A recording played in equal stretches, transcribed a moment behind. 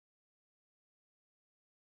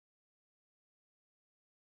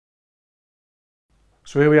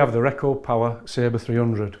So here we have the Record Power SABRE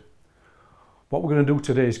 300. What we're going to do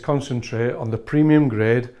today is concentrate on the premium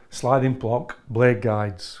grade sliding block blade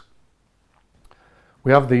guides.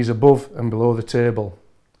 We have these above and below the table.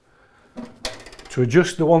 To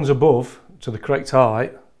adjust the ones above to the correct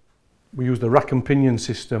height, we use the rack and pinion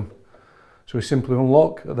system. So we simply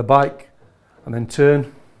unlock at the bike and then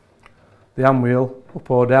turn the hand wheel up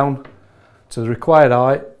or down to the required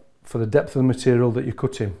height for the depth of the material that you're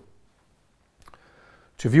cutting.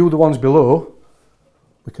 To view the ones below,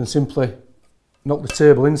 we can simply knock the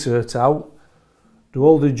table insert out, do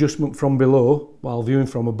all the adjustment from below while viewing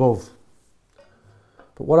from above.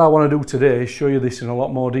 But what I want to do today is show you this in a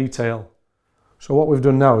lot more detail. So what we've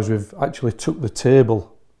done now is we've actually took the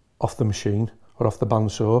table off the machine or off the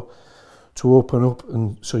bandsaw to open up,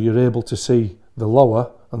 and so you're able to see the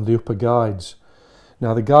lower and the upper guides.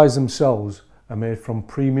 Now the guides themselves are made from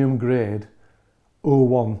premium grade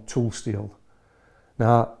 01 tool steel.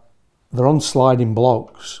 Now they're on sliding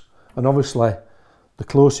blocks, and obviously the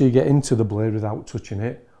closer you get into the blade without touching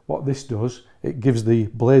it, what this does, it gives the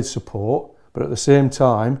blade support, but at the same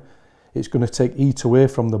time it's going to take heat away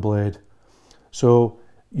from the blade. So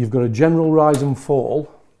you've got a general rise and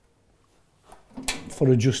fall for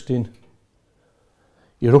adjusting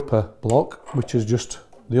your upper block, which is just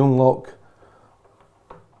the unlock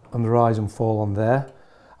and the rise and fall on there.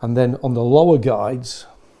 And then on the lower guides,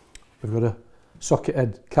 we've got a socket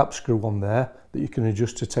head cap screw on there that you can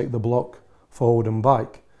adjust to take the block forward and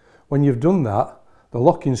back. When you've done that, the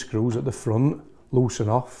locking screws at the front loosen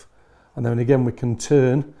off, and then again we can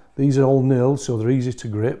turn. These are all nailed so they're easy to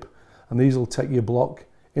grip, and these will take your block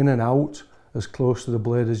in and out as close to the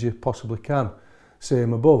blade as you possibly can.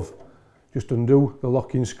 Same above, just undo the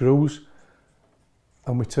locking screws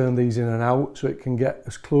and we turn these in and out so it can get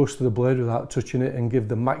as close to the blade without touching it and give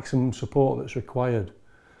the maximum support that's required.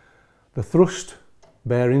 The thrust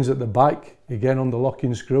bearings at the back, again on the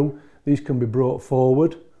locking screw, these can be brought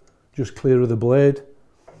forward, just clear of the blade.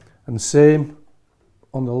 And same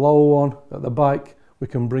on the lower one at the back, we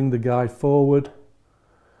can bring the guide forward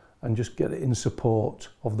and just get it in support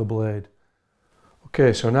of the blade.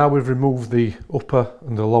 Okay, so now we've removed the upper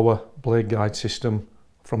and the lower blade guide system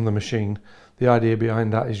from the machine. The idea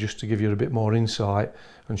behind that is just to give you a bit more insight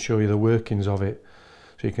and show you the workings of it.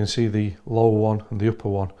 So you can see the lower one and the upper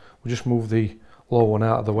one. We'll just move the lower one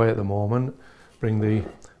out of the way at the moment, bring the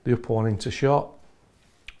upper one into shot.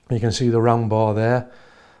 You can see the round bar there.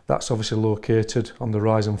 That's obviously located on the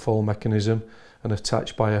rise and fall mechanism and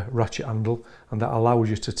attached by a ratchet handle, and that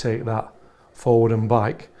allows you to take that forward and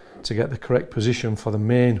back to get the correct position for the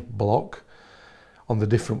main block on the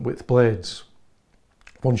different width blades.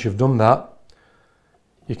 Once you've done that,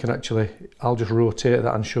 you can actually, I'll just rotate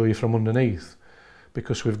that and show you from underneath,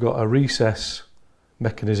 because we've got a recess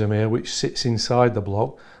mechanism here which sits inside the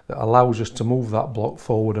block that allows us to move that block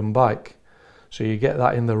forward and back. So you get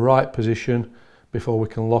that in the right position before we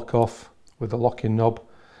can lock off with the locking knob,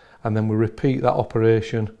 and then we repeat that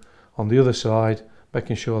operation on the other side,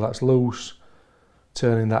 making sure that's loose,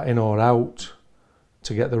 turning that in or out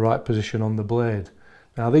to get the right position on the blade.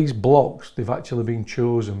 Now these blocks, they've actually been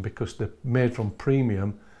chosen because they're made from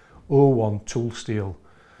premium 01 tool steel,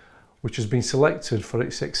 which has been selected for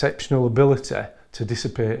its exceptional ability to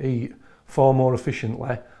dissipate heat far more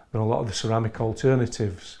efficiently than a lot of the ceramic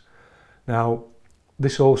alternatives. Now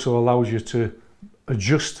this also allows you to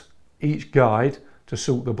adjust each guide to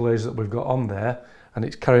suit the blades that we've got on there, and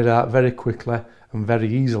it's carried out very quickly and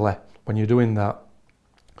very easily when you're doing that.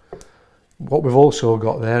 What we've also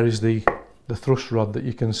got there is the thrust rod that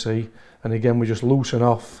you can see, and again we just loosen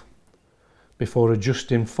off before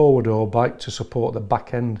adjusting forward or back to support the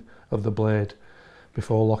back end of the blade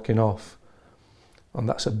before locking off. And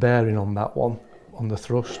that's a bearing on that one, on the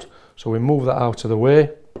thrust. So we move that out of the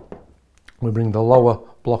way, we bring the lower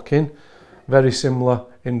block in, very similar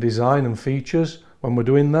in design and features when we're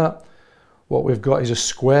doing that. What we've got is a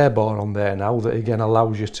square bar on there now that again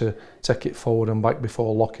allows you to take it forward and back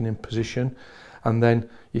before locking in position. And then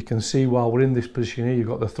you can see while we're in this position here, you've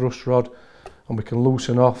got the thrust rod, and we can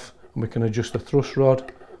loosen off and we can adjust the thrust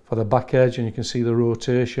rod for the back edge, and you can see the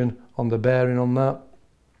rotation on the bearing on that.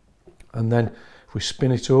 And then if we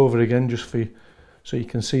spin it over again just for so you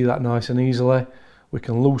can see that nice and easily, we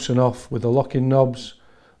can loosen off with the locking knobs.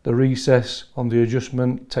 The recess on the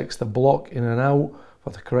adjustment takes the block in and out for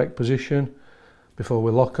the correct position before we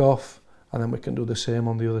lock off, and then we can do the same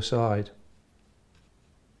on the other side.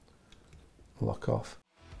 Lock off.